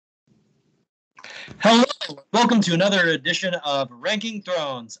Hello, welcome to another edition of Ranking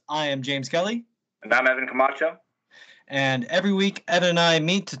Thrones. I am James Kelly. And I'm Evan Camacho. And every week, Evan and I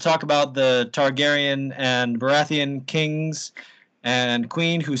meet to talk about the Targaryen and Baratheon kings and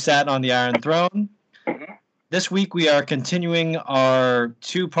queen who sat on the Iron Throne. Mm-hmm. This week, we are continuing our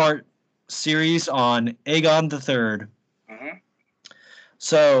two-part series on Aegon III. Mm-hmm.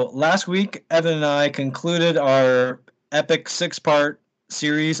 So, last week, Evan and I concluded our epic six-part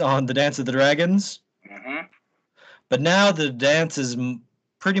series on the Dance of the Dragons. Mm-hmm. But now the dance is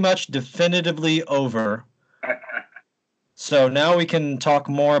pretty much definitively over. So now we can talk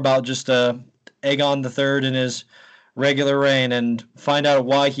more about just Aegon III in his regular reign and find out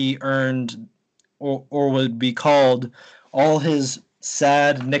why he earned or would be called all his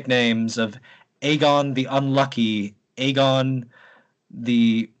sad nicknames of Aegon the Unlucky, Aegon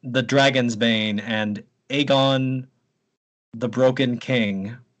the Dragon's Bane, and Aegon the Broken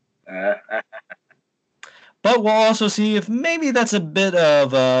King. But we'll also see if maybe that's a bit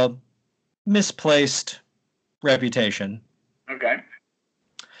of a misplaced reputation. Okay.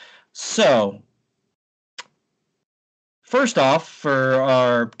 So, first off, for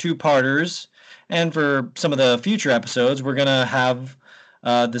our two-parters and for some of the future episodes, we're going to have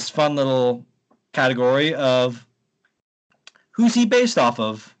this fun little category of who's he based off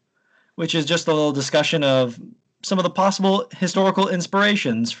of, which is just a little discussion of some of the possible historical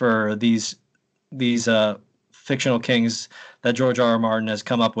inspirations for these fictional kings that George R. R. Martin has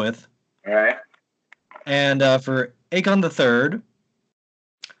come up with. All right. And for Aegon III,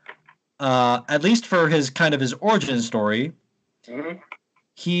 at least for his origin story, Mm-hmm.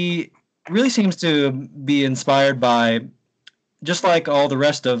 he really seems to be inspired by, just like all the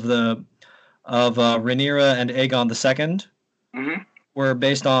rest of Rhaenyra and Aegon II, Mm-hmm. were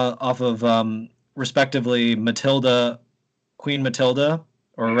based off of respectively Queen Matilda,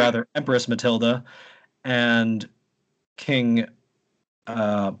 or rather Empress Matilda, and King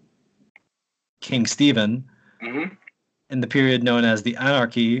Stephen, Mm-hmm. in the period known as the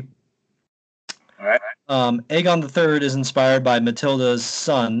Anarchy. All right. Aegon III is inspired by Matilda's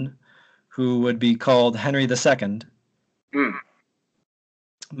son, who would be called Henry II. Mm.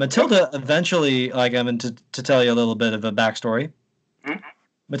 Matilda eventually, to tell you a little bit of a backstory,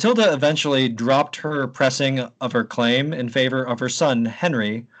 Matilda eventually dropped her pressing of her claim in favor of her son,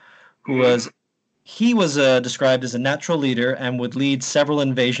 Henry, who was described as a natural leader and would lead several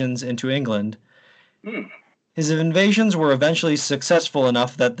invasions into England. His invasions were eventually successful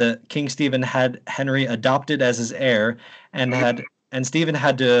enough that the King Stephen had Henry adopted as his heir, and Stephen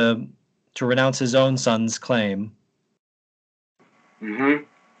had to renounce his own son's claim. Mm-hmm.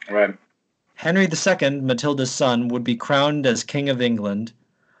 Right. Henry II, Matilda's son, would be crowned as King of England.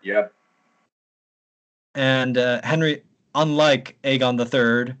 Yep. And Henry, unlike Aegon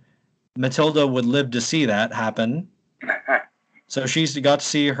III, Matilda would live to see that happen. So she's got to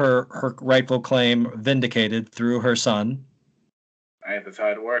see her rightful claim vindicated through her son. Right, that's how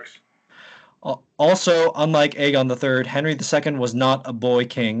it works. Also, unlike Aegon III, Henry II was not a boy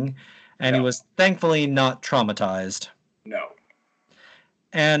king, and he was thankfully not traumatized. No.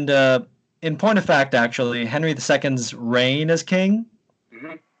 And in point of fact, actually, Henry II's reign as king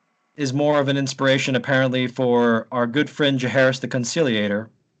is more of an inspiration, apparently, for our good friend Jaehaerys the Conciliator.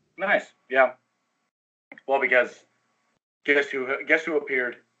 Nice. Yeah. Well, because guess who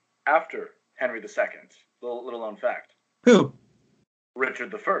appeared after Henry II? Little known fact. Who?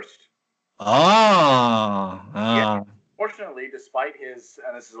 Richard I. Yeah. Fortunately, despite his,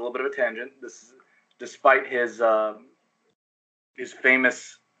 and this is a little bit of a tangent, despite his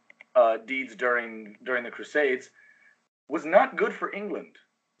famous deeds during the Crusades, was not good for England.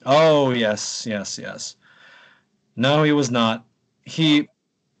 Oh, yes. No, he was not.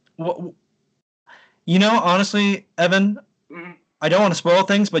 Honestly, Evan, I don't want to spoil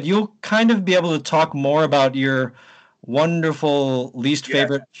things, but you'll kind of be able to talk more about your wonderful least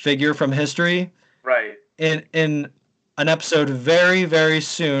favorite figure from history, right? In an episode very, very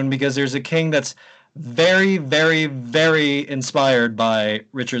soon, because there's a king that's very, very, very inspired by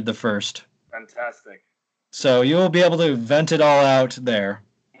Richard I. Fantastic. So you'll be able to vent it all out there.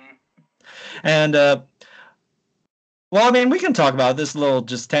 And we can talk about this little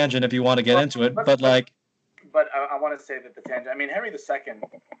just tangent if you want to get into it, but I want to say that the tangent. I mean, Henry II,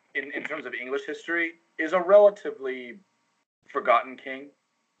 in terms of English history, is a relatively forgotten king.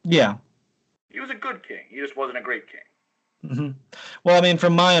 Yeah. He was a good king. He just wasn't a great king. Mm-hmm. Well,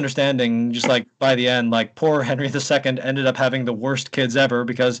 from my understanding, just by the end, poor Henry II ended up having the worst kids ever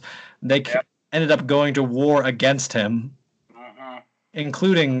because they ended up going to war against him,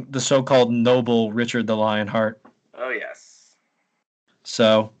 including the so-called noble Richard the Lionheart. Oh, yes.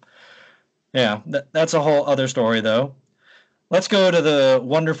 So, Yeah, that's a whole other story, though. Let's go to the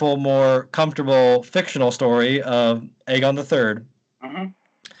wonderful, more comfortable fictional story of Aegon III. Mm-hmm.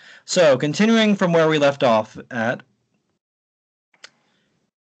 So, continuing from where we left off at,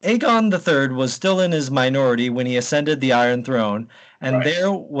 Aegon III was still in his minority when he ascended the Iron Throne, and Right.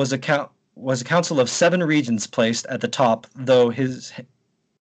 there was a council of 7 regents placed at the top, though his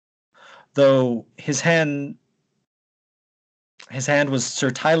hand was Sir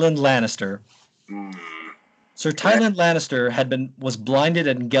Tywin Lannister. Mm. Sir Okay. Tywin Lannister was blinded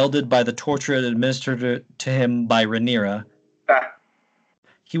and gelded by the torture administered to him by Rhaenyra. Ah.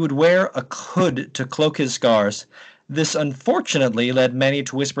 He would wear a hood to cloak his scars. This unfortunately led many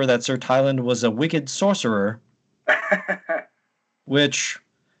to whisper that Sir Tywin was a wicked sorcerer, which,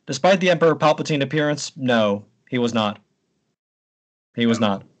 despite the Emperor Palpatine appearance, no, he was not. He was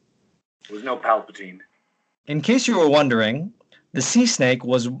not. There was no Palpatine. In case you were wondering, the sea snake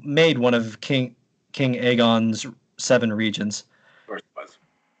was made one of King Aegon's 7 regents. Of course it was.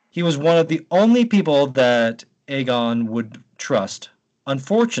 He was one of the only people that Aegon would trust.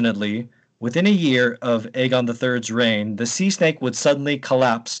 Unfortunately, within a year of Aegon III's reign, the sea snake would suddenly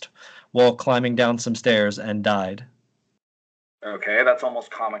collapsed while climbing down some stairs and died. Okay, that's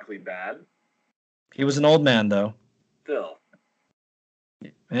almost comically bad. He was an old man, though. Still.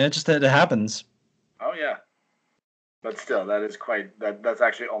 And it happens. Oh yeah. But still, that's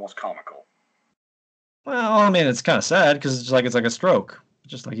actually almost comical. Well, I mean, it's kind of sad because it's like a stroke.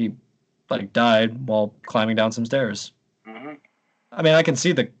 Just like he died while climbing down some stairs. Mm-hmm. I mean, I can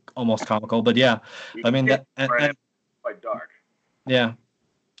see the almost comical, but yeah. I mean, that quite dark. Yeah,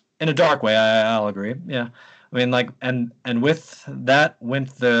 in a dark way. I'll agree. Yeah, I mean, and with that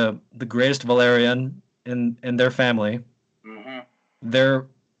went the greatest Valyrian in their family. Mm-hmm. They're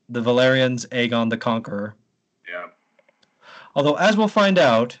the Valyrians, Aegon the Conqueror. Yeah. Although, as we'll find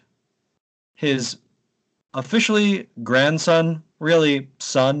out, his officially grandson, really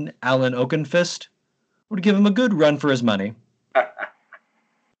son, Alan Oakenfist, would give him a good run for his money.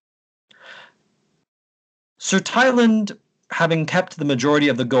 Sir Tywin, having kept the majority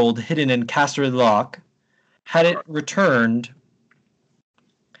of the gold hidden in Casterly Lock, had it returned.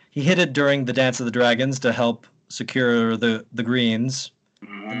 He hid it during the Dance of the Dragons to help secure the greens,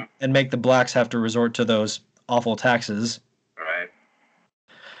 mm-hmm. and make the blacks have to resort to those awful taxes. Right.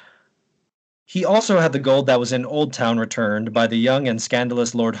 He also had the gold that was in Old Town returned by the young and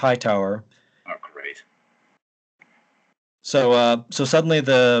scandalous Lord Hightower. Oh, great. So suddenly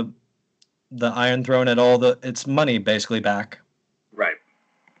the Iron Throne had all its money basically back. Right.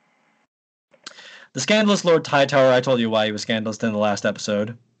 The scandalous Lord Hightower, I told you why he was scandalous in the last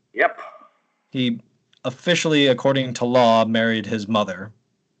episode. Yep. He officially, according to law, married his mother.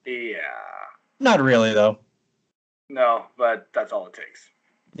 Yeah. Not really, though. No, but that's all it takes.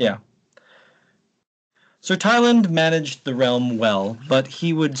 Yeah. Sir Tywin managed the realm well, but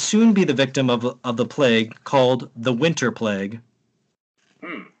he would soon be the victim of the plague called the Winter Plague.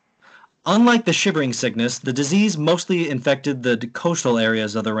 Unlike the Shivering Sickness, the disease mostly infected the coastal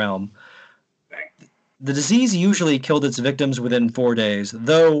areas of the realm. The disease usually killed its victims within 4 days,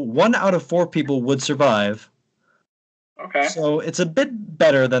 though 1 out of 4 people would survive. Okay. So it's a bit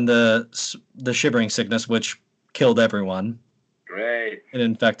better than the Shivering Sickness, which killed everyone. Great. It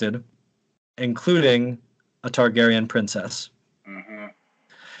infected, including a Targaryen princess. Mm-hmm.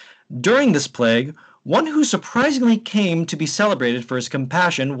 During this plague, one who surprisingly came to be celebrated for his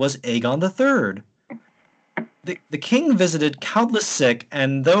compassion was Aegon III. The king visited countless sick,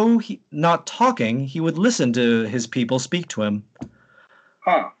 and though not talking, he would listen to his people speak to him.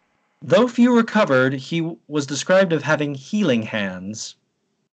 Huh. Though few recovered, he was described as having healing hands.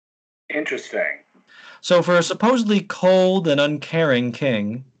 Interesting. So for a supposedly cold and uncaring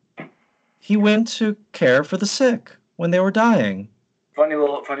king, he went to care for the sick when they were dying. Funny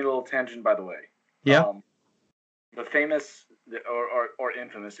little tangent, by the way. Yeah. The famous, or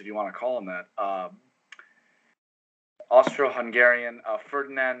infamous, if you want to call him that, Austro-Hungarian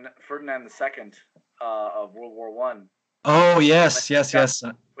Ferdinand II of World War One. Oh yes.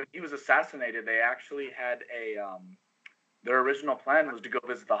 When he was assassinated, they actually had their original plan was to go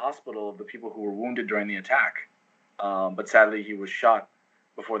visit the hospital of the people who were wounded during the attack, but sadly he was shot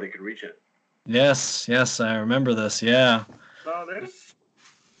before they could reach it. Yes, I remember this. Yeah. So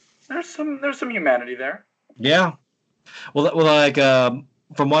there's some humanity there. Yeah. Well, like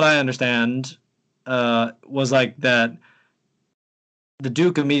from what I understand, was like that. The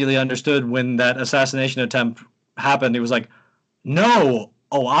Duke immediately understood when that assassination attempt happened. He was like, "No,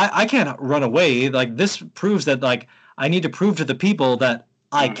 I can't run away. Like this proves that like I need to prove to the people that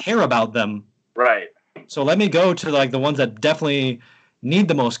I care about them. Right. So let me go to like the ones that definitely, need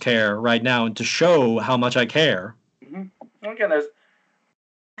the most care right now and to show how much I care. Mm-hmm. Again,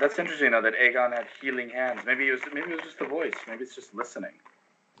 that's interesting though that Aegon had healing hands. Maybe it was just the voice. Maybe it's just listening.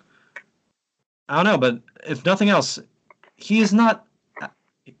 I don't know, but if nothing else, he is not.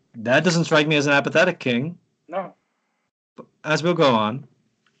 That doesn't strike me as an apathetic king. No. As we'll go on.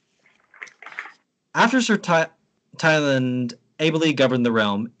 After Sir Tyland ably governed the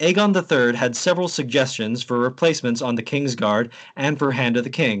realm, Aegon III had several suggestions for replacements on the King's Guard and for Hand of the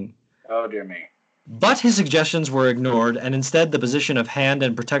King. Oh, dear me. But his suggestions were ignored, and instead the position of Hand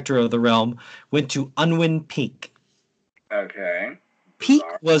and Protector of the Realm went to Unwin Peake. Okay. Peake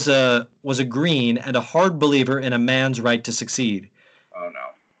was a green and a hard believer in a man's right to succeed. Oh, no.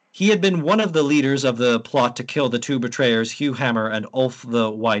 He had been one of the leaders of the plot to kill the two betrayers, Hugh Hammer and Ulf the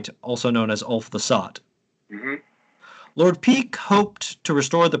White, also known as Ulf the Sot. Mm-hmm. Lord Peake hoped to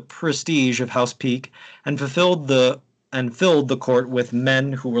restore the prestige of House Peake and filled the court with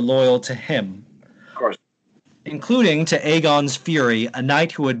men who were loyal to him. Of course. Including to Aegon's Fury, a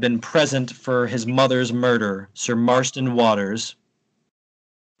knight who had been present for his mother's murder, Sir Marston Waters.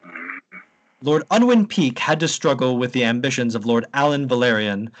 Lord Unwin Peake had to struggle with the ambitions of Lord Alan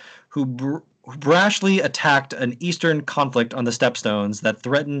Velaryon, who brashly attacked an eastern conflict on the Stepstones that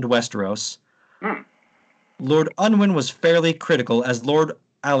threatened Westeros. Lord Unwin was fairly critical, as Lord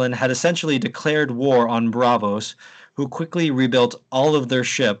Alan had essentially declared war on Braavos, who quickly rebuilt all of their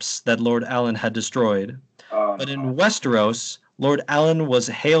ships that Lord Alan had destroyed. But in Westeros, Lord Alan was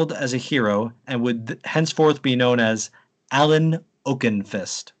hailed as a hero and would henceforth be known as Alan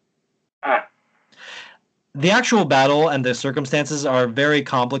Oakenfist. The actual battle and the circumstances are very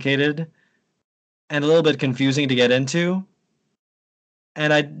complicated and a little bit confusing to get into.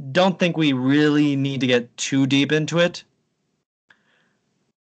 And I don't think we really need to get too deep into it.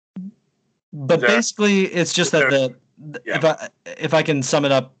 But basically, it's just that if I can sum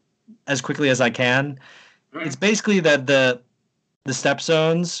it up as quickly as I can, it's basically that the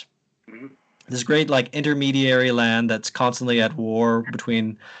Stepstones, this great like intermediary land that's constantly at war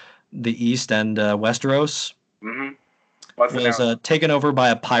between the East and Westeros, was taken over by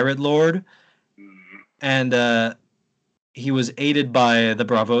a pirate lord, and he was aided by the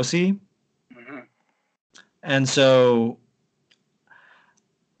Braavosi. And so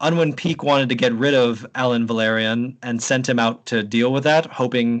Unwin Peake wanted to get rid of Alan Velaryon and sent him out to deal with that,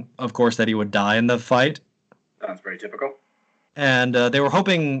 hoping, of course, that he would die in the fight. Sounds very typical. And they were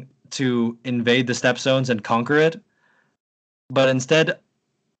hoping to invade the Stepstones and conquer it, but instead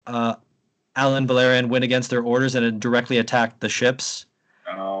Alan Velaryon went against their orders and it directly attacked the ships.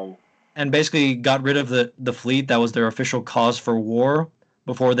 Oh. And basically got rid of the fleet that was their official cause for war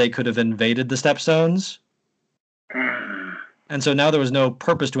before they could have invaded the Stepstones. And so now there was no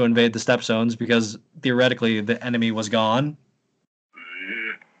purpose to invade the Stepstones because theoretically the enemy was gone.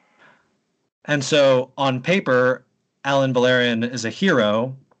 And so on paper, Alan Velaryon is a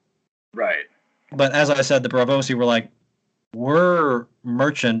hero. Right. But as I said, the Braavosi were like, we're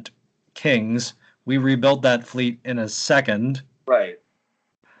merchant kings. We rebuilt that fleet in a second. Right.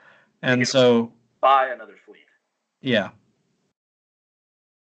 And so buy another fleet. Yeah.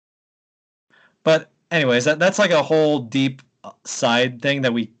 But anyways, that's like a whole deep side thing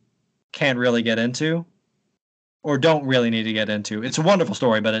that we can't really get into or don't really need to get into. It's a wonderful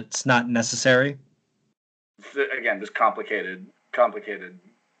story, but it's not necessary. Again, just complicated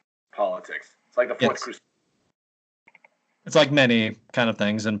politics. It's like the Fourth Crusade. It's like many kind of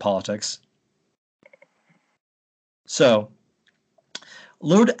things in politics. So,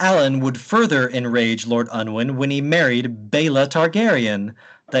 Lord Alan would further enrage Lord Unwin when he married Baela Targaryen,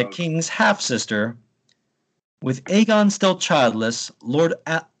 the king's half-sister. With Aegon still childless, Lord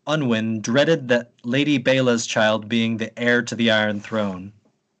Unwin dreaded that Lady Baela's child being the heir to the Iron Throne.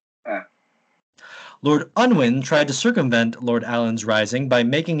 Lord Unwin tried to circumvent Lord Alan's rising by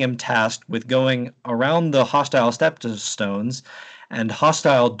making him tasked with going around the hostile Stepstones and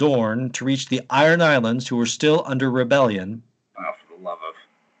hostile Dorne to reach the Iron Islands, who were still under rebellion. Oh, for the love of...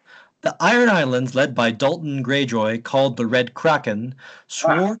 The Iron Islands, led by Dalton Greyjoy, called the Red Kraken,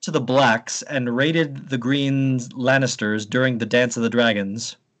 swore to the Blacks and raided the Green Lannisters during the Dance of the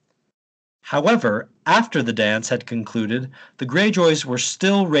Dragons. However, after the dance had concluded, the Greyjoys were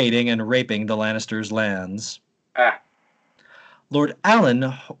still raiding and raping the Lannisters' lands. Lord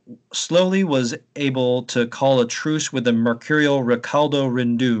Alan slowly was able to call a truce with the mercurial Ricaldo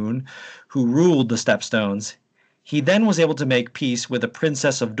Rendoon, who ruled the Stepstones. He then was able to make peace with the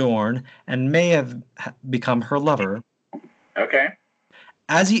Princess of Dorne and may have become her lover. Okay.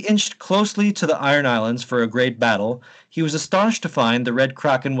 As he inched closely to the Iron Islands for a great battle, he was astonished to find the Red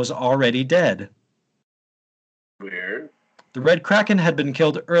Kraken was already dead. Weird. The Red Kraken had been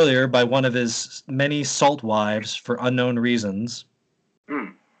killed earlier by one of his many salt wives for unknown reasons. Hmm.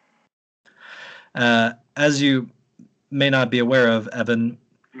 As you may not be aware of, Evan,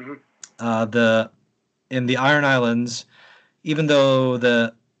 Mm-hmm. In the Iron Islands, even though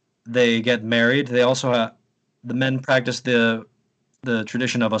they get married, they also the men practice the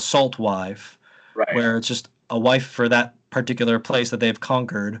tradition of a salt wife, Right. where it's just a wife for that particular place that they've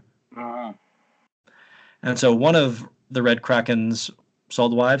conquered. Uh-huh. And so one of the Red Kraken's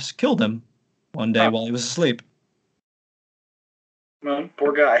salt wives killed him one day Huh. while he was asleep. Well,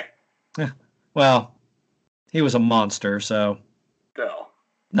 poor guy. Well, he was a monster, so Still.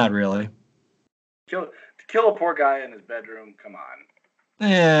 not really. To kill a poor guy in his bedroom, come on.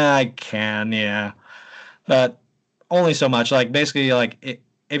 Yeah, I can, yeah. But only so much. Like, basically, like,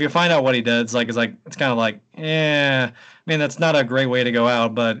 if you find out what he did, it's kind of like, yeah. I mean, that's not a great way to go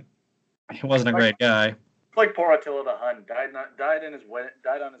out, but he wasn't a great guy. It's like poor Attila the Hun died on his wedding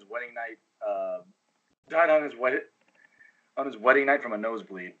night. Died on his wedding night from a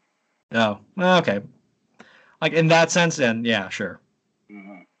nosebleed. Oh, okay. Like, in that sense, then, yeah, sure.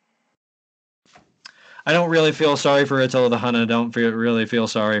 Mm-hmm. I don't really feel sorry for Attila the Hun. I don't really feel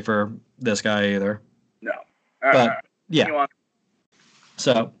sorry for this guy either. No. But, yeah.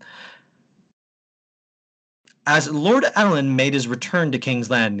 So, as Lord Allen made his return to King's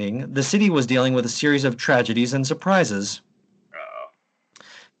Landing, the city was dealing with a series of tragedies and surprises.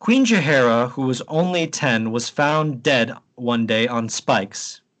 Queen Jaehaera, who was only 10, was found dead one day on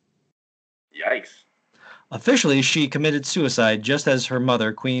spikes. Yikes. Officially, she committed suicide just as her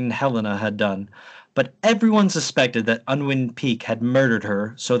mother, Queen Helena, had done, but everyone suspected that Unwin Peake had murdered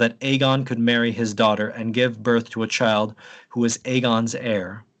her so that Aegon could marry his daughter and give birth to a child who was Aegon's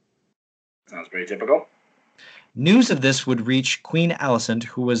heir. Sounds pretty typical. News of this would reach Queen Alicent,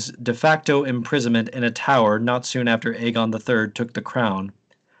 who was de facto imprisonment in a tower not soon after Aegon III took the crown.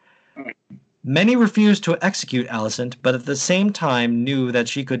 Many refused to execute Alicent, but at the same time knew that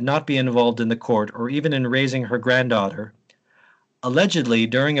she could not be involved in the court or even in raising her granddaughter. Allegedly,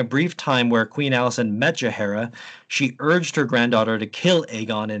 during a brief time where Queen Alicent met Jaehaera, she urged her granddaughter to kill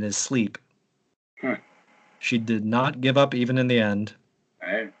Aegon in his sleep. She did not give up even in the end.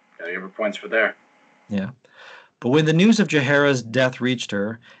 Hey, gotta give her points for there. Yeah. But when the news of Jaehaera's death reached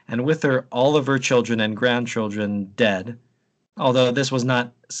her, and with her all of her children and grandchildren dead, although this was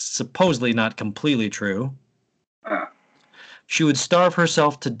supposedly not completely true, she would starve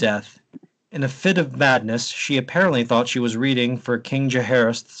herself to death. In a fit of madness, she apparently thought she was reading for King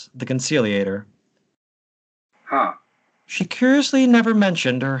Jaehaerys the Conciliator. She curiously never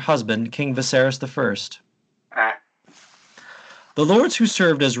mentioned her husband, King Viserys I. The lords who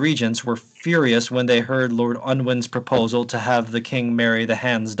served as regents were furious when they heard Lord Unwin's proposal to have the king marry the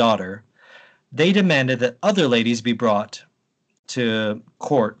Hand's daughter. They demanded that other ladies be brought to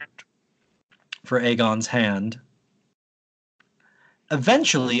court for Aegon's hand.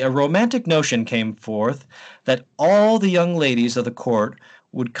 Eventually, a romantic notion came forth that all the young ladies of the court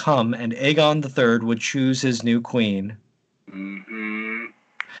would come and Aegon III would choose his new queen. Mm-hmm.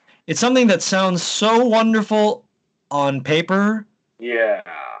 It's something that sounds so wonderful on paper. Yeah.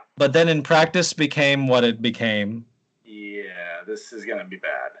 But then in practice became what it became. Yeah, this is going to be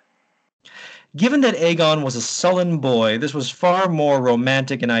bad. Given that Aegon was a sullen boy, this was far more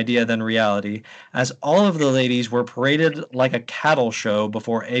romantic an idea than reality, as all of the ladies were paraded like a cattle show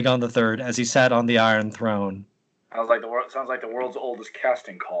before Aegon III as he sat on the Iron Throne. Sounds like the world's oldest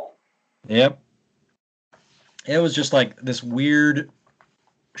casting call. Yep. It was just like this weird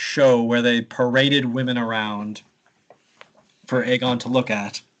show where they paraded women around for Aegon to look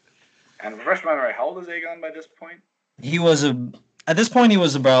at. And refresh my memory, how old is Aegon by this point? At this point he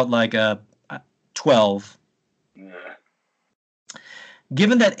was about like 12.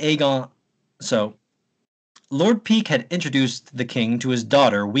 Given that Lord Peake had introduced the king to his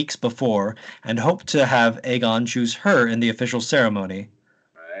daughter weeks before and hoped to have Aegon choose her in the official ceremony.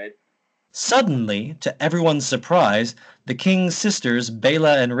 Right. Suddenly, to everyone's surprise, the king's sisters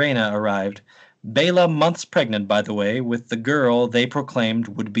Baela and Rhaena arrived. Baela months pregnant, by the way, with the girl they proclaimed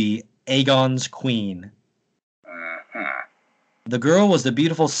would be Aegon's queen. The girl was the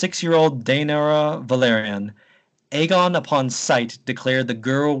beautiful 6-year-old Daenerys Velaryon. Aegon, upon sight, declared the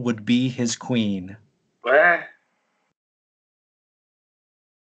girl would be his queen. What?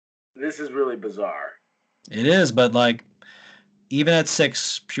 This is really bizarre. It is, but like, even at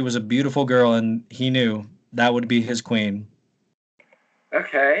 6, she was a beautiful girl, and he knew that would be his queen.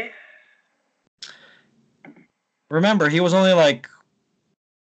 Okay. Remember, he was only like...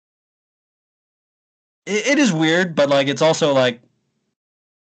 It is weird, but like it's also like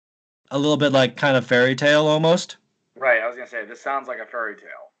a little bit like kind of fairy tale almost. Right, I was going to say, this sounds like a fairy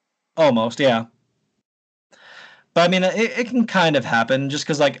tale. Almost, yeah. But I mean, it can kind of happen just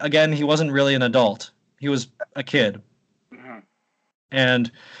because, like, again, he wasn't really an adult. He was a kid. Mm-hmm.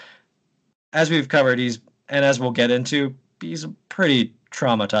 And as we've covered, and as we'll get into, he's a pretty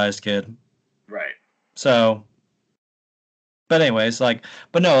traumatized kid. Right. So, but anyways,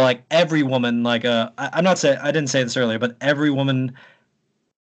 but no, every woman, I'm not saying, I didn't say this earlier, but every woman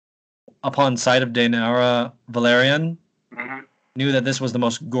upon sight of Daenerys Valerian knew that this was the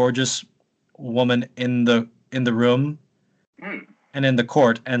most gorgeous woman in the room and in the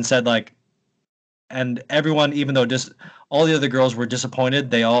court, and said, and everyone, even though all the other girls were disappointed,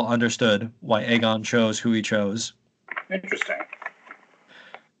 they all understood why Aegon chose who he chose. Interesting.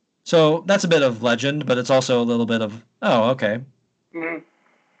 So that's a bit of legend, but it's also a little bit of, oh, okay. Mm-hmm.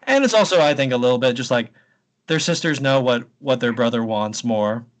 And it's also, I think, a little bit just their sisters know what their brother wants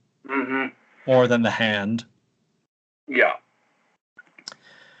more than the hand. Yeah.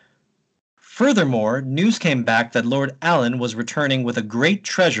 Furthermore, news came back that Lord Allen was returning with a great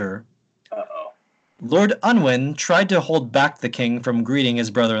treasure. Uh-oh. Lord Unwin tried to hold back the king from greeting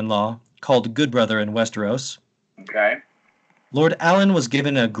his brother-in-law, called Good Brother in Westeros. Okay. Lord Allen was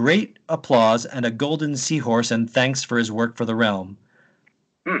given a great applause and a golden seahorse in thanks for his work for the realm.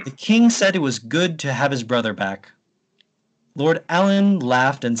 The king said it was good to have his brother back. Lord Allen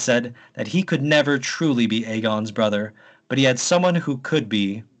laughed and said that he could never truly be Aegon's brother, but he had someone who could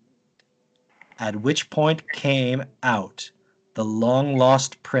be. At which point came out the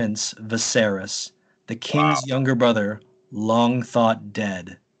long-lost prince Viserys, the king's younger brother, long thought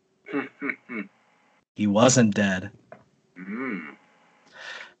dead. He wasn't dead.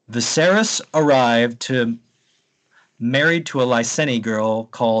 Viserys arrived married to a Lyseni girl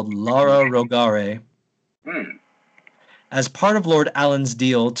called Lara Rogare. As part of Lord Allen's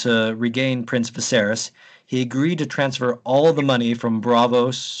deal to regain Prince Viserys, he agreed to transfer all the money from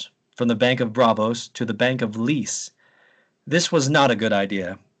the Bank of Braavos to the Bank of Lys. This was not a good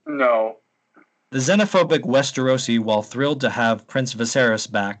idea. No. The xenophobic Westerosi, while thrilled to have Prince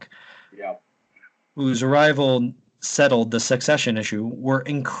Viserys back, whose arrival settled the succession issue, were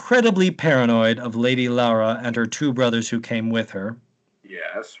incredibly paranoid of Lady Lara and her two brothers who came with her.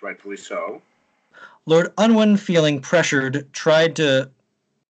 Yes, rightfully so. Lord Unwin, feeling pressured, tried to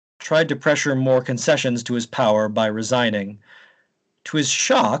pressure more concessions to his power by resigning. To his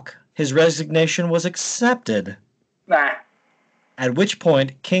shock, his resignation was accepted. Nah. At which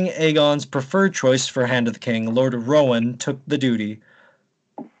point, King Aegon's preferred choice for Hand of the King, Lord Rowan, took the duty.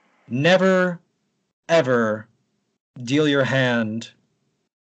 Never, ever deal your hand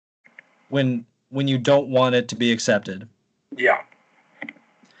when you don't want it to be accepted. Yeah.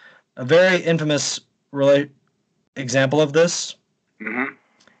 A very infamous example of this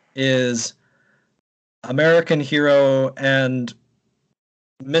is American hero and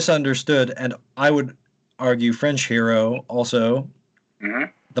misunderstood, and I would argue French hero also,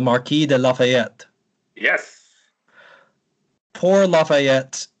 the Marquis de Lafayette. Yes. Poor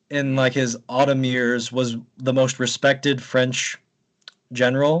Lafayette, in his autumn years, was the most respected French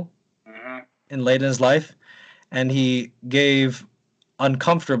general late in his life, and he gave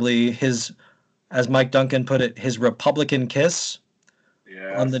uncomfortably his, as Mike Duncan put it, his Republican kiss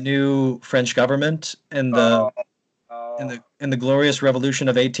on the new French government in the glorious revolution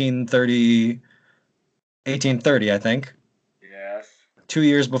of 1830, I think. Yes. 2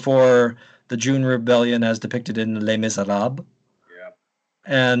 years before the June Rebellion as depicted in Les Miserables. Yeah.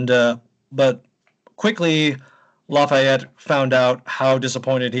 And but quickly Lafayette found out how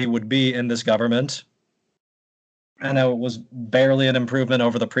disappointed he would be in this government, and how it was barely an improvement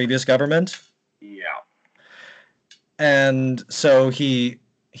over the previous government. Yeah. And so he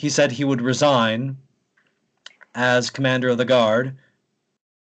said he would resign as commander of the guard,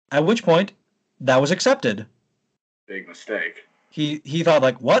 at which point that was accepted. Big mistake. He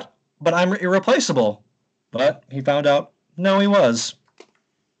thought, what? But I'm irreplaceable. But he found out, no, he was.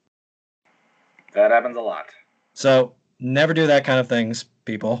 That happens a lot. So never do that kind of things,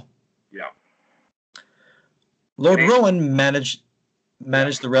 people. Yeah. Lord Rowan managed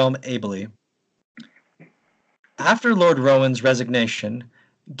the realm ably. After Lord Rowan's resignation,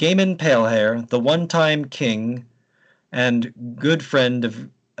 Gaiman Palehair, the one-time king and good friend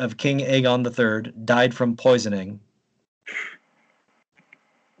of King Aegon III, died from poisoning.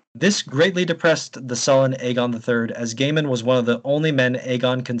 This greatly depressed the sullen Aegon III, as Gaiman was one of the only men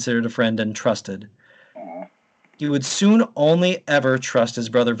Aegon considered a friend and trusted. He would soon only ever trust his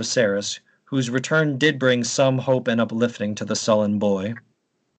brother Viserys, whose return did bring some hope and uplifting to the sullen boy.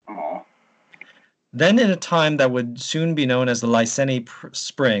 Then, in a time that would soon be known as the Lyseni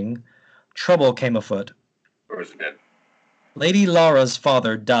Spring, trouble came afoot. Or is it dead? Lady Lara's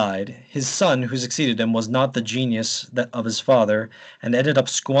father died. His son, who succeeded him, was not the genius of his father and ended up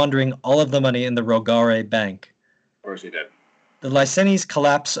squandering all of the money in the Rogare Bank. Of course he did. The Lyseni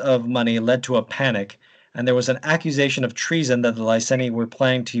collapse of money led to a panic, and there was an accusation of treason that the Lyseni were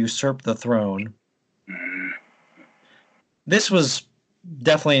planning to usurp the throne. Mm. This was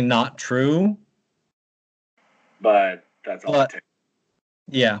definitely not true. But that's all it takes.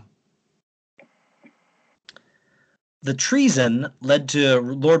 Yeah. The treason led to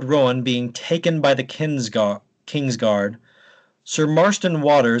Lord Rowan being taken by the Kingsguard. Sir Marston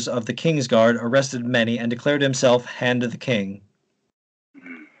Waters of the Kingsguard arrested many and declared himself Hand of the King.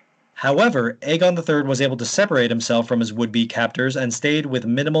 However, Aegon III was able to separate himself from his would-be captors and stayed with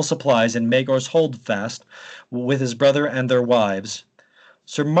minimal supplies in Maegor's Holdfast with his brother and their wives.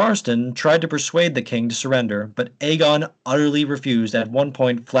 Sir Marston tried to persuade the king to surrender, but Aegon utterly refused, at one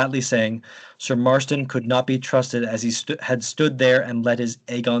point flatly saying Sir Marston could not be trusted as he had stood there and let his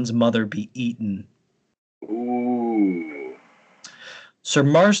Aegon's mother be eaten. Ooh. Sir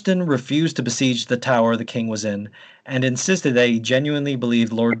Marston refused to besiege the tower the king was in, and insisted that he genuinely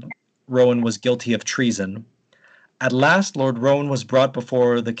believed Lord Rowan was guilty of treason. At last Lord Rowan was brought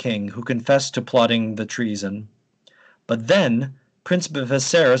before the king, who confessed to plotting the treason. But then Prince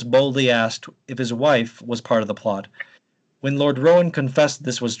Viserys boldly asked if his wife was part of the plot. When Lord Rowan confessed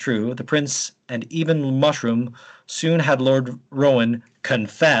this was true, the prince and even Mushroom soon had Lord Rowan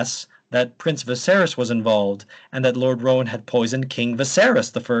confess that Prince Viserys was involved and that Lord Rowan had poisoned King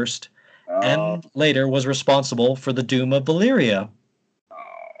Viserys I, and later was responsible for the doom of Valyria. Oh,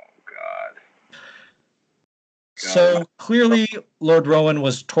 God. So clearly Lord Rowan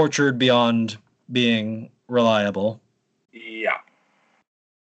was tortured beyond being reliable. Yeah.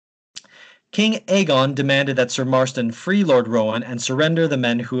 King Aegon demanded that Sir Marston free Lord Rowan and surrender the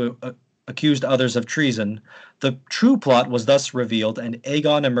men who accused others of treason. The true plot was thus revealed, and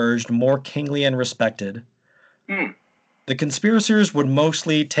Aegon emerged more kingly and respected. The conspirators would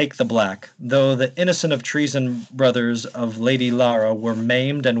mostly take the black, though the innocent of treason brothers of Lady Lara were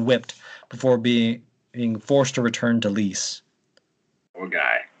maimed and whipped before being forced to return to Lys. Poor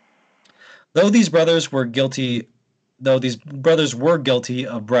guy. Though these brothers were guilty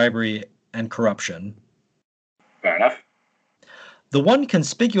of bribery and corruption. Fair enough. The one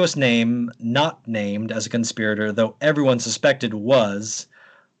conspicuous name not named as a conspirator, though everyone suspected was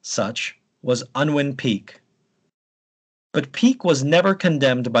such, was Unwin Peake. But Peake was never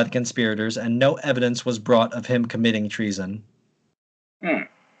condemned by the conspirators, and no evidence was brought of him committing treason.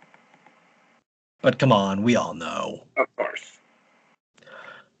 But come on, we all know. Of course.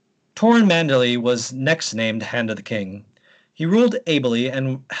 Torrhen Manderly was next named Hand of the King. He ruled ably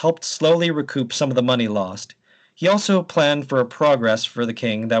and helped slowly recoup some of the money lost. He also planned for a progress for the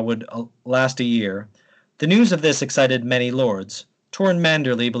king that would last a year. The news of this excited many lords. Torrhen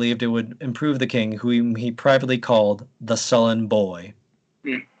Manderly believed it would improve the king, whom he privately called the Sullen Boy.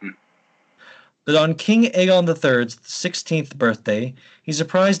 But on King Aegon III's 16th birthday, he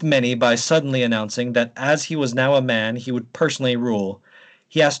surprised many by suddenly announcing that as he was now a man, he would personally rule.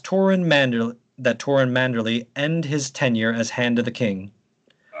 He asked Torrhen Manderly end his tenure as Hand of the King.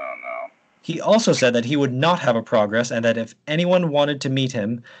 Oh, no. He also said that he would not have a progress and that if anyone wanted to meet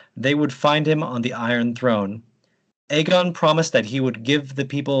him, they would find him on the Iron Throne. Aegon promised that he would give the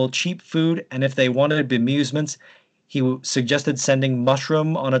people cheap food, and if they wanted amusements, he suggested sending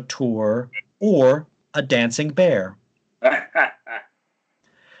Mushroom on a tour or a dancing bear.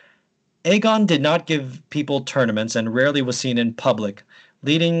 Aegon did not give people tournaments and rarely was seen in public,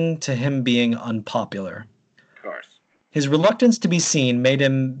 leading to him being unpopular. Of course. His reluctance to be seen made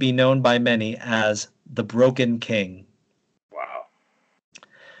him be known by many as the Broken King. Wow.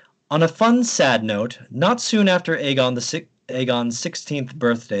 On a fun, sad note, not soon after Aegon's 16th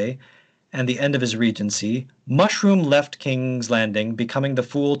birthday and the end of his regency, Mushroom left King's Landing, becoming the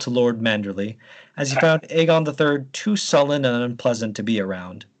fool to Lord Manderly, as he found Aegon III too sullen and unpleasant to be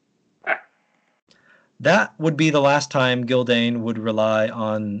around. That would be the last time Gyldayn would rely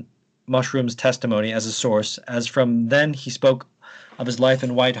on Mushroom's testimony as a source, as from then he spoke of his life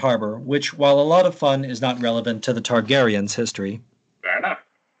in White Harbor, which, while a lot of fun, is not relevant to the Targaryens' history. Fair enough.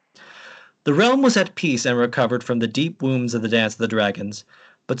 The realm was at peace and recovered from the deep wounds of the Dance of the Dragons,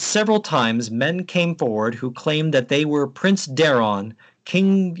 but several times men came forward who claimed that they were Prince Daeron,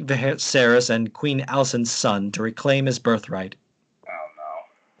 King Viserys, and Queen Alicent's son, to reclaim his birthright. Oh,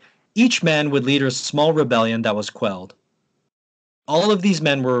 no. Each man would lead a small rebellion that was quelled. All of these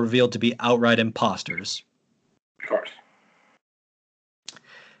men were revealed to be outright imposters. Of course.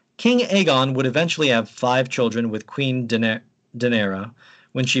 King Aegon would eventually have 5 children with Queen Daenerys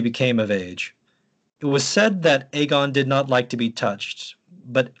when she became of age. It was said that Aegon did not like to be touched,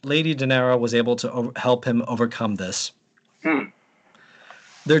 but Lady Daenerys was able to help him overcome this.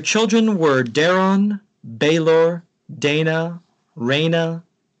 Their children were Daeron, Baelor, Dana, Rhaena,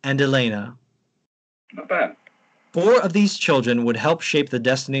 and Elena. Not bad. 4 of these children would help shape the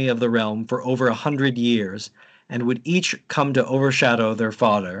destiny of the realm for over 100 years, and would each come to overshadow their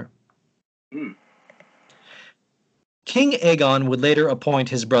father. King Aegon would later appoint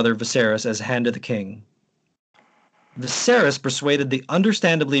his brother Viserys as Hand of the King. Viserys persuaded the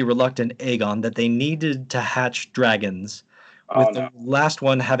understandably reluctant Aegon that they needed to hatch dragons, with the last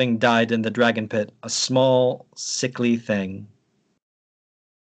one having died in the dragon pit, a small, sickly thing.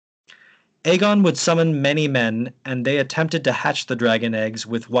 Aegon would summon many men, and they attempted to hatch the dragon eggs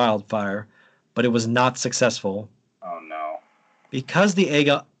with wildfire, but it was not successful. Oh no. Because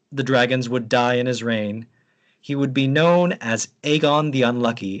the dragons would die in his reign, he would be known as Aegon the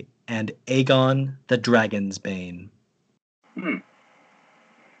Unlucky and Aegon the Dragon's Bane.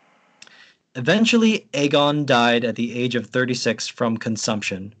 Eventually, Aegon died at the age of 36 from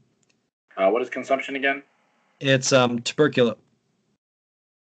consumption. What is consumption again? It's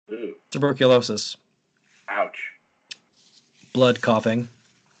tuberculosis. Ouch. Blood coughing.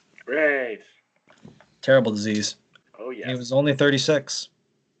 Great. Terrible disease. Oh, yes. He was only 36.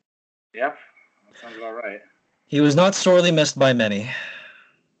 Yep. That sounds about right. He was not sorely missed by many.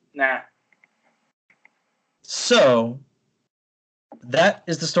 Nah. So, that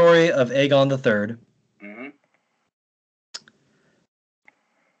is the story of Aegon III.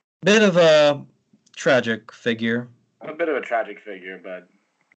 Bit of a tragic figure. A bit of a tragic figure, but...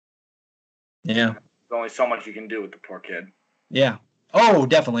 Yeah. There's only so much you can do with the poor kid. Yeah. Oh,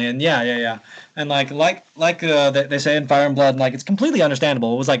 definitely. And yeah. And like they say in Fire and Blood, like, it's completely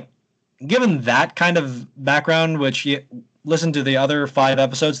understandable. It was like, given that kind of background, which you listen to the other 5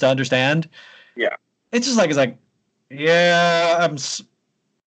 episodes to understand. Yeah. It's just like, yeah,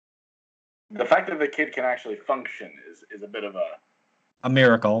 the fact that the kid can actually function is a bit of a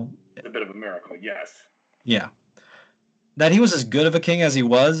miracle. It's a bit of a miracle, yes. Yeah. That he was as good of a king as he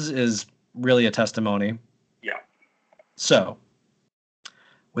was is really a testimony. Yeah. So,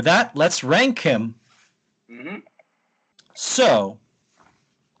 with that, let's rank him. So,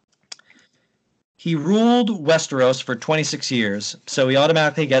 he ruled Westeros for 26 years, so he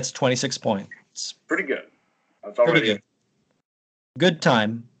automatically gets 26 points. Pretty good. That's already pretty good. Good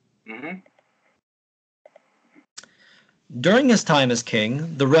time. During his time as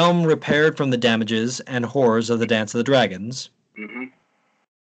king, the realm repaired from the damages and horrors of the Dance of the Dragons.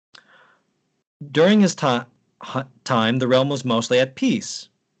 During his time, the realm was mostly at peace.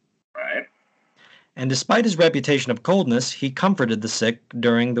 Right. And despite his reputation of coldness, he comforted the sick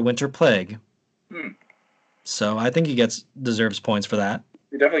during the Winter Plague. So I think he deserves points for that.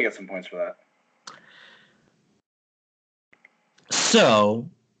 He definitely gets some points for that. So,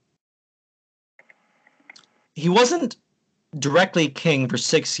 he wasn't directly king for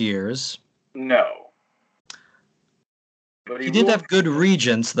 6 years. No. But he did have good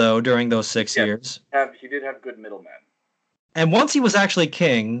regents, though, during those 6 years. He did have good middlemen. And once he was actually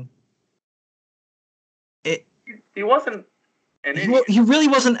king, he wasn't an idiot. He really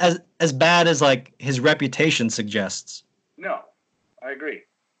wasn't as bad as, like, his reputation suggests. No, I agree.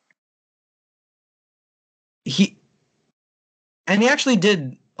 He actually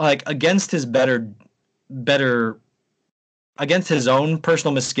did, like, against his against his own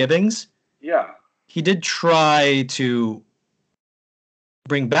personal misgivings. Yeah. He did try to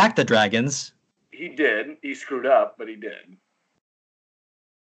bring back the dragons. He did. He screwed up, but he did.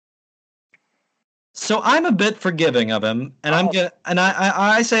 So I'm a bit forgiving of him, and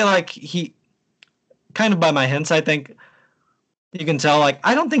I say, like, he kind of by my hints, I think you can tell, like,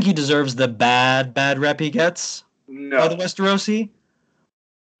 I don't think he deserves the bad rep he gets. No. By the Westerosi.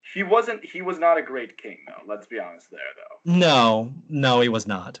 He was not a great king, though. Let's be honest there, though. No, he was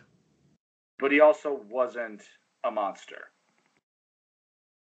not. But he also wasn't a monster.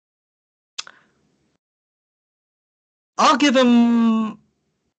 I'll give him...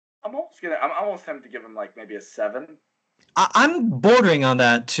 I'm almost tempted to give him, like, maybe a 7. I'm bordering on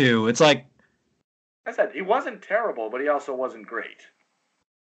that, too. It's like... I said, he wasn't terrible, but he also wasn't great.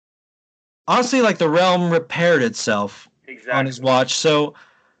 Honestly, like, the realm repaired itself on his watch, so...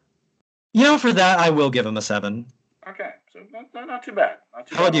 You know, for that, I will give him a 7. Okay, so not too bad.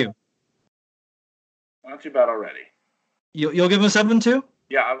 How about you? Not too bad already. You'll give him a 7 too?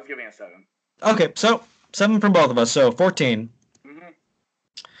 Yeah, I was giving a 7. Okay, so 7 from both of us, so 14.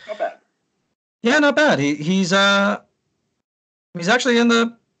 Not bad. Yeah, not bad. He's actually in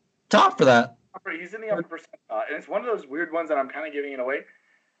the top for that. He's in the upper percentile, and it's one of those weird ones that I'm kind of giving it away.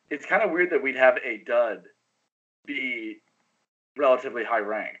 it's kind of weird that we'd have a dud be relatively high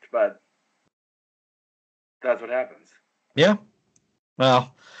ranked, but that's what happens. Yeah.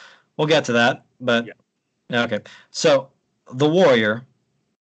 Well, we'll get to that, but yeah. Okay. So, the warrior.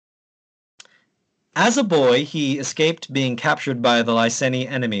 As a boy, he escaped being captured by the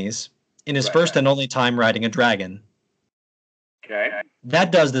Lyseni enemies in his first and only time riding a dragon. Okay.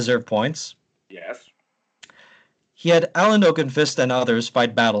 That does deserve points. Yes. He had Alan Oakenfist and others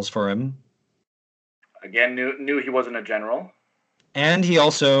fight battles for him. Again, knew he wasn't a general. And he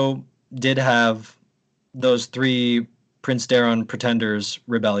also did have those 3 Prince Daron Pretenders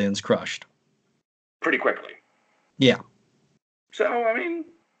rebellions crushed. Pretty quickly. Yeah. So, I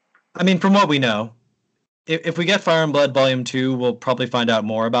mean, from what we know, if we get Fire and Blood Volume 2, we'll probably find out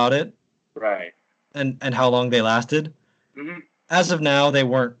more about it. Right. And how long they lasted. Mm-hmm. As of now, they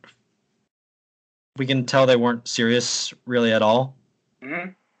weren't... We can tell they weren't serious, really, at all.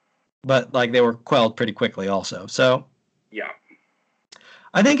 Mm-hmm. But, like, they were quelled pretty quickly, also. So... Yeah.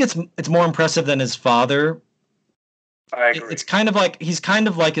 I think it's more impressive than his father. I agree. It's kind of like... He's kind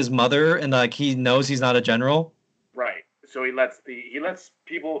of like his mother, and, like, he knows he's not a general. Right. So he lets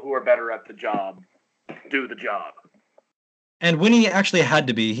people who are better at the job do the job. And when he actually had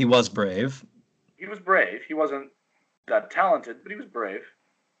to be, he was brave. He was brave. He wasn't that talented, but he was brave.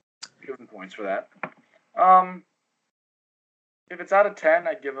 Give him points for that. If it's out of 10,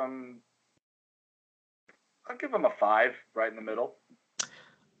 I'll give him a 5, right in the middle.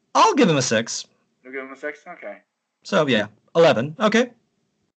 I'll give him a 6. You'll give him a 6? Okay. So, yeah. 11. Okay.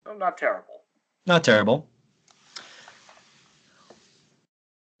 So not terrible. Not terrible.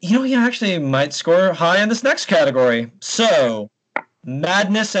 You know, he actually might score high in this next category. So,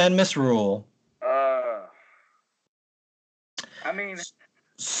 Madness and Misrule. I mean...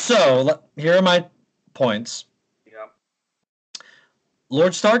 So, here are my points. Yeah.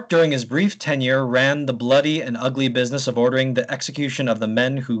 Lord Stark, during his brief tenure, ran the bloody and ugly business of ordering the execution of the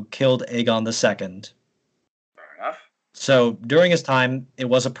men who killed Aegon II. Fair enough. So, during his time, it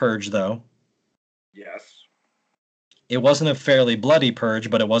was a purge, though. Yes. It wasn't a fairly bloody purge,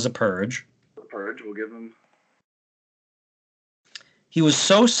 but it was a purge. The purge, we'll give him... He was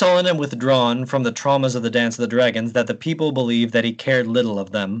so sullen and withdrawn from the traumas of the Dance of the Dragons that the people believed that he cared little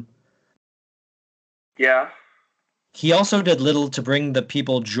of them. Yeah. He also did little to bring the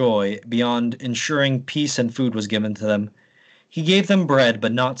people joy beyond ensuring peace and food was given to them. He gave them bread,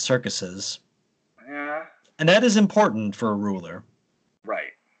 but not circuses. Yeah. And that is important for a ruler.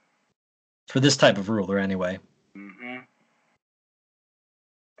 Right. For this type of ruler, anyway. Mm-hmm.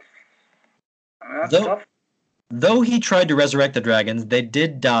 That's tough. Though he tried to resurrect the dragons, they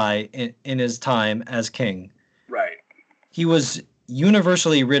did die in his time as king. Right. He was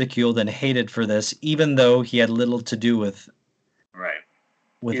universally ridiculed and hated for this, even though he had little to do with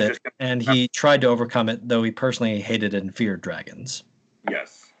it. And he tried to overcome it, though he personally hated and feared dragons.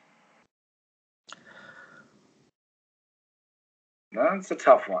 Yes. That's a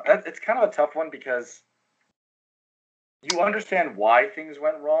tough one. It's kind of a tough one because you understand why things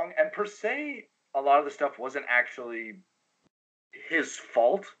went wrong, and per se, a lot of the stuff wasn't actually his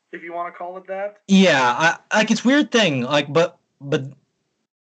fault, if you want to call it that. Yeah, like it's a weird thing, like, but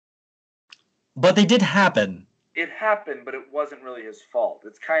they did happen. It happened, but it wasn't really his fault.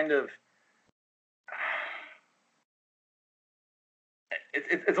 It's kind of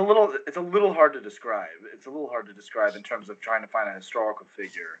it's a little hard to describe. It's a little hard to describe in terms of trying to find a historical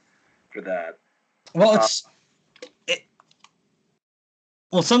figure for that. Well,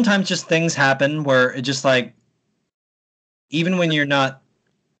 well, sometimes just things happen where it just like, even when you're not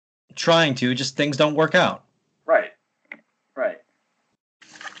trying to, just things don't work out. Right. Right.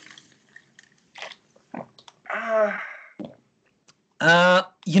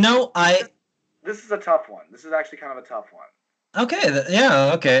 This is a tough one. This is actually kind of a tough one. Okay.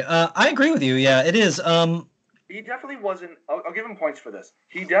 Yeah. Okay. I agree with you. Yeah, it is. He definitely wasn't. I'll give him points for this.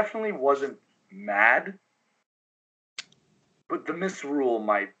 He definitely wasn't mad. But the misrule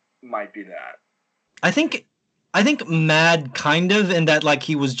might be that. I think mad kind of in that like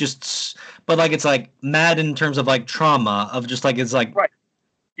he was just, but like it's like mad in terms of like trauma of just like it's like right.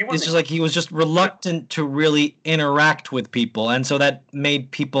 It's just like he was just reluctant to really interact with people, and so that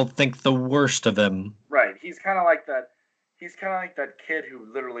made people think the worst of him. Right. He's kind of like that. He's kind of like that kid who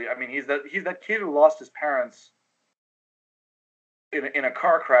literally. I mean, he's that kid who lost his parents in a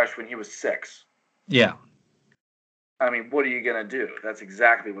car crash when he was 6. Yeah. I mean, what are you going to do? That's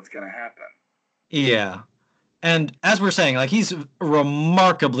exactly what's going to happen. Yeah. And as we're saying, like, he's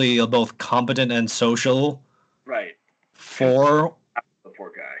remarkably both competent and social. Right. For the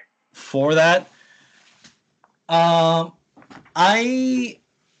poor guy. For that.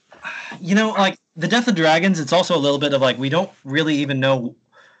 like the Death of Dragons, it's also a little bit of like we don't really even know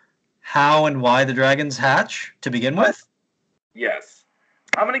how and why the dragons hatch to begin with. Yes.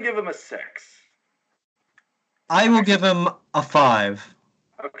 I'm going to give him a 6. I will give him a 5.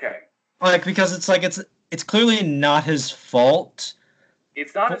 Okay. Like, because it's like it's clearly not his fault.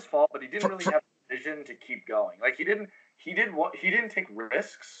 It's not his fault, but he didn't really have a vision to keep going. Like he didn't take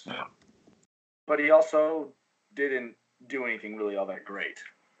risks, but he also didn't do anything really all that great.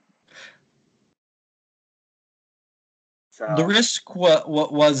 So the risk what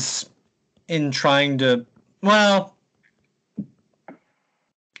was in trying to we'll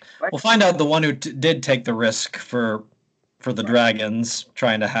find out the one who did take the risk for the dragons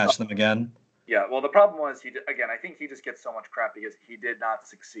trying to hatch them again. Yeah, well, the problem was I think he just gets so much crap because he did not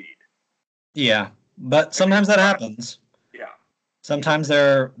succeed. Yeah, but sometimes that happens. Yeah. Sometimes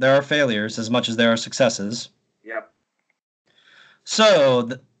there are failures as much as there are successes. Yep. So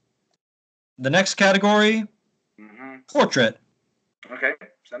the next category, portrait. Okay,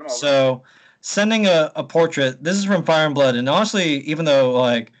 send him over. So sending a portrait. This is from Fire and Blood, and honestly, even though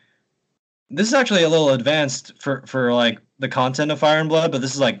like this is actually a little advanced for like the content of Fire and Blood, but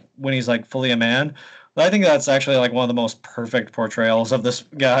this is like when he's like fully a man. But I think that's actually like one of the most perfect portrayals of this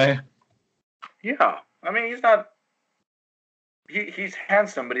guy. Yeah, I mean he's not. He's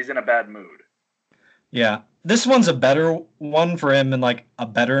handsome, but he's in a bad mood. Yeah, this one's a better one for him in like a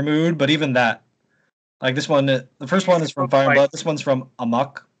better mood, but even that, like this one, the first one is from Fire and Blood. This one's from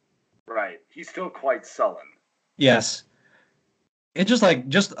Amok. Right, he's still quite sullen. Yes. It just like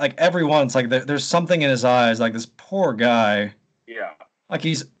every once like there's something in his eyes, like this poor guy. Yeah. Like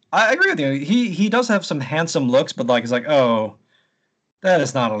I agree with you. He does have some handsome looks, but like it's like, oh, that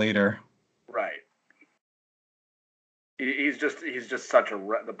is not a leader. Right. He's just such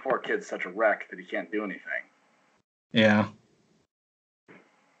the poor kid's such a wreck that he can't do anything. Yeah.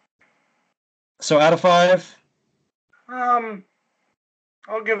 So out of 5? I'll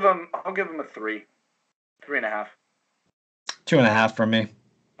give him a 3. 3.5. 2.5 from me.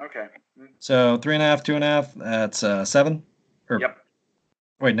 Okay. So 3.5, 2.5. That's 7. Yep.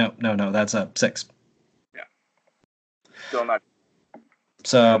 Wait, no. That's 6. Yeah. Still not.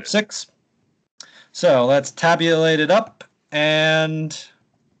 So 6. So let's tabulate it up, and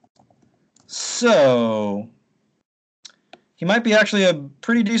so he might be actually a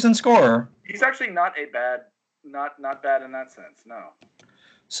pretty decent scorer. He's actually not bad in that sense. No.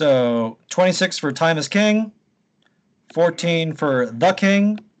 So 26 for Time is King, 14 for The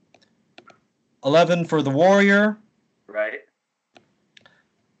King, 11 for The Warrior. Right.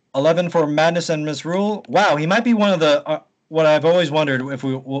 11 for Madness and Misrule. Wow, he might be one of the what I've always wondered if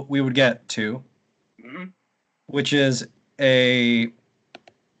we would get to, which is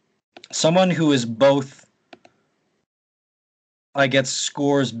someone who is both, I guess,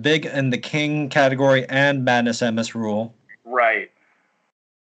 scores big in the King category and Madness and Misrule. Right.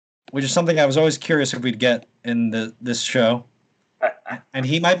 Which is something I was always curious if we'd get in this show. And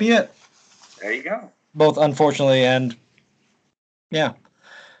he might be it. There you go. Both unfortunately and yeah.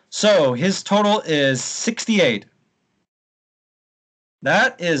 So his total is 68.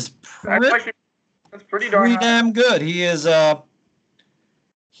 That is that's pretty darn damn good. He is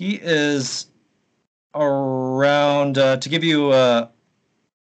around to give you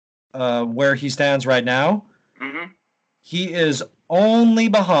where he stands right now. He is only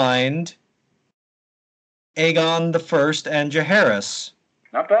behind Aegon the First and Jaehaerys.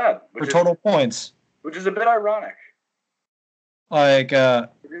 Not bad. For total points. Which is a bit ironic. Like that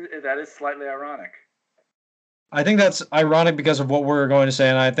is slightly ironic. I think that's ironic because of what we're going to say,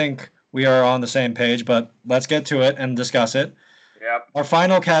 and I think we are on the same page, but let's get to it and discuss it. Yep. Our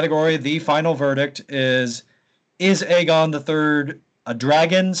final category, the final verdict is Aegon III a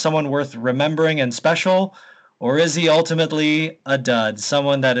dragon, someone worth remembering and special, or is he ultimately a dud,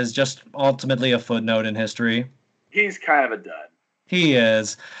 someone that is just ultimately a footnote in history? He's kind of a dud. He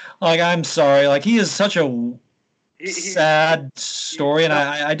is. Like, I'm sorry. Like, he is such a sad story, and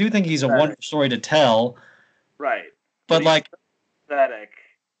I do think he's a wonderful story to tell. Right. But like, pathetic.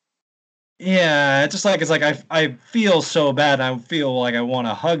 Yeah, it's like I feel so bad. I feel like I want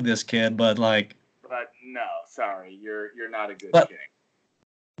to hug this kid, but like. But no, sorry, you're not a good king.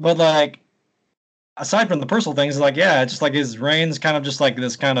 But like, aside from the personal things, like it's just like his reign's kind of just like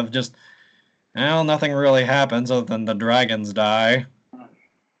this kind of just. Well, nothing really happens other than the dragons die.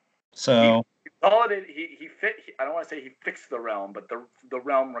 So. He I don't want to say he fixed the realm, but the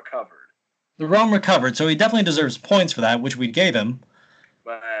realm recovered. The realm recovered, so he definitely deserves points for that, which we gave him.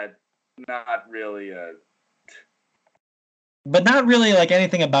 But not really But not really like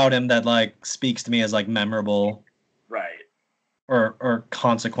anything about him that like speaks to me as like memorable. Right. or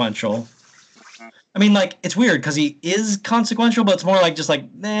consequential. I mean, like, it's weird because he is consequential, but it's more like just like,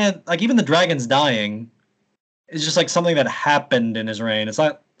 like even the dragons dying is just like something that happened in his reign. It's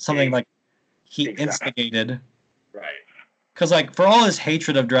not something like he instigated. Right. Because like for all his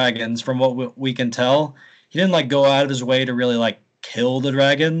hatred of dragons, from what we can tell, he didn't like go out of his way to really like kill the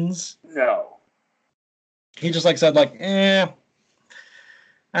dragons. No. He just like said like, I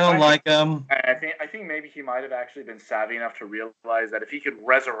don't like them. I think maybe he might have actually been savvy enough to realize that if he could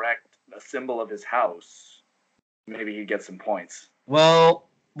resurrect a symbol of his house, maybe he'd get some points. Well,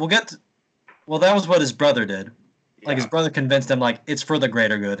 that was what his brother did. Yeah. Like his brother convinced him like it's for the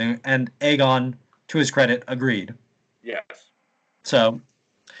greater good, and Aegon, to his credit, agreed. Yes. So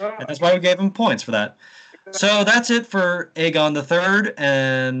and that's why we gave him points for that. So that's it for Aegon III,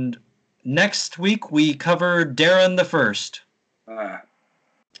 and next week we cover Daeron I.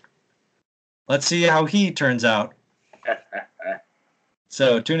 Let's see how he turns out.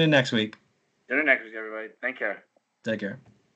 So tune in next week. Tune in next week, everybody. Take care. Take care.